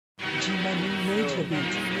Major beat.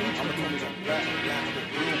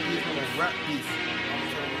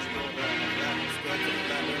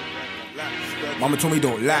 Mama told me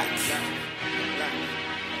don't lack.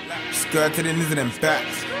 Skirt to the knees and then back.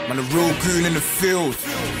 Man, a real goon in the field.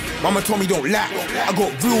 Mama told me don't lack. I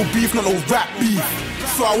got real beef, not no rap beef.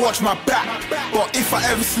 So I watch my back. But if I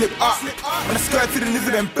ever slip up, man, I skirt to the knees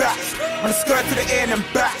and then back. Man, I skirt to the air and then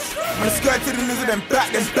back. Man, I skirt to the knees and then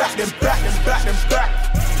back, then back, then back, then back, then back.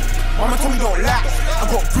 Mama told me don't lack. I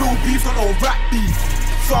got real beef, not no rap beef.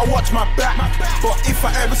 So I watch my back. But if I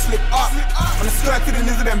ever slip up, man, I skirt to the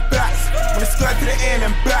knees and then back. Man, I skirt to the air and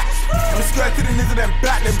then back. Man, I skirt to the knees and then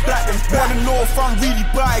back, then back, then back. Wanna know if I'm really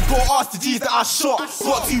by? Go ask the G's that I shot.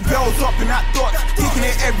 Got 2 bells up in that dot, taking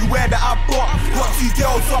it everywhere that I bought. Got 2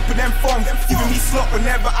 girls up in them phones, giving me slop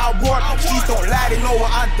whenever I want. She's don't lie, they know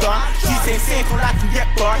what I done. She's ain't safe till I can get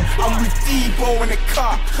burned. I'm with Debo in the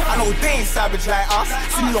car. I know they ain't savage like us.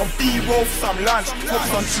 See me on B-roll for some lunch.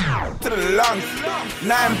 Focus on to the lungs.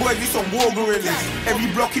 9 boys, we some war gorillas. Every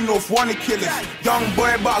block in North wanna kill us. Young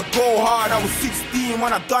boy, but I go hard. I was 16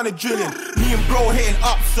 when I done the drilling. Me and bro hitting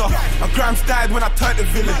up, so my grams died when I turned the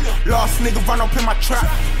villain. Last nigga run up in my trap.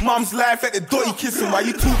 Mum's life at the dotty kissing while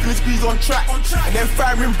you talking and squeeze on track. And then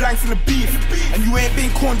firing blanks in the beef. And you ain't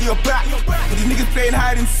been corned to your back. But these niggas playing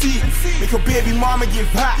hide and seek. Make your baby mama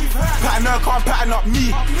give back. Pattern her, can't pattern up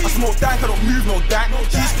me. I smoke dank, I don't move no dank.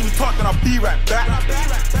 She's give me talk, then I'll be right back.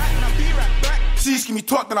 She's give me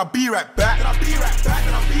talk, then I'll be right back.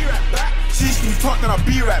 She's give me talk, then I'll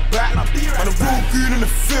be right back. Man, a real goon in the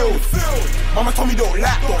field. Mama told me don't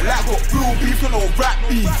lack. Got real beef, not no rap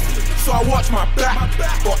beef. So I watch my back.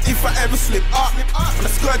 But if I ever slip up, man, I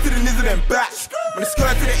skirt to the knees and then back. Man, I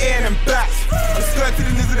skirt to the air and then back. Man, I skirt to the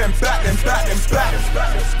knees and then back, then back, then back.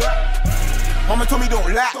 Mama told me don't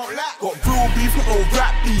lack. Got real beef, not no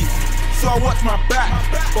rap beef. So I watch my back.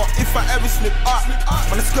 But if I ever slip up, man,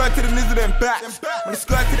 I skirt to the knees and then back. Man, I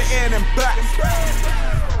skirt to the air and then back.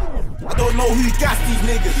 I don't know who gas these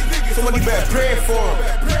niggas. Somebody better pray for them.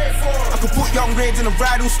 I could put young rage in a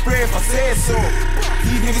bridal spray if I say so.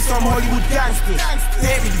 These niggas some Hollywood gangsters. They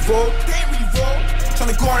ain't really vote.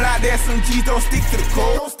 Tryna go on like there's some G's, don't stick to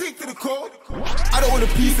the code. I don't want a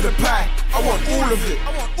piece of the pie. I want all of it.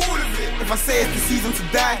 If I say it's the season to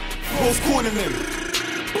die, who's calling them?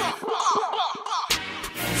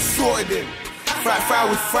 Sorted him. Fight fire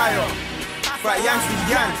with fire. Fight yanks with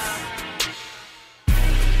yanks.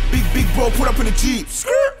 Big bro, pull up in the Jeep.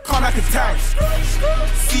 Come like a tank.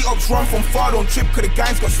 C-ups run from far, don't trip cause the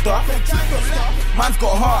gang's got stuff. Man's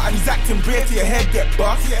got heart and he's acting brave till your head get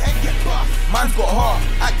bust. Man's got heart,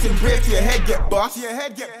 acting brave till your head get bust.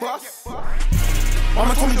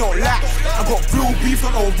 Mama told me don't lack. I got real beef,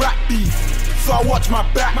 not no rap beef. So I watch my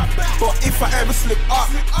back. But if I ever slip up,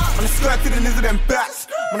 man, I skirt to the knees and then back.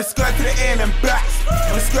 Man, I skirt to the air and then back.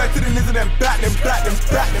 Man, I skirt to the knees and then back, then back, then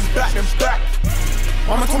back, then back, then back.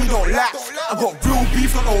 Mama told me don't lack. I got real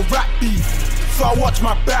beef, not no rap beef. So I watch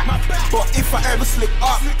my back. But if I ever slip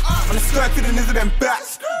up, man, I skirt to the knees and then back.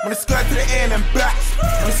 Man, I skirt to the air and then back.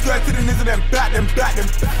 Man, I skirt to the knees and then back, then back, then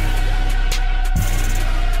back.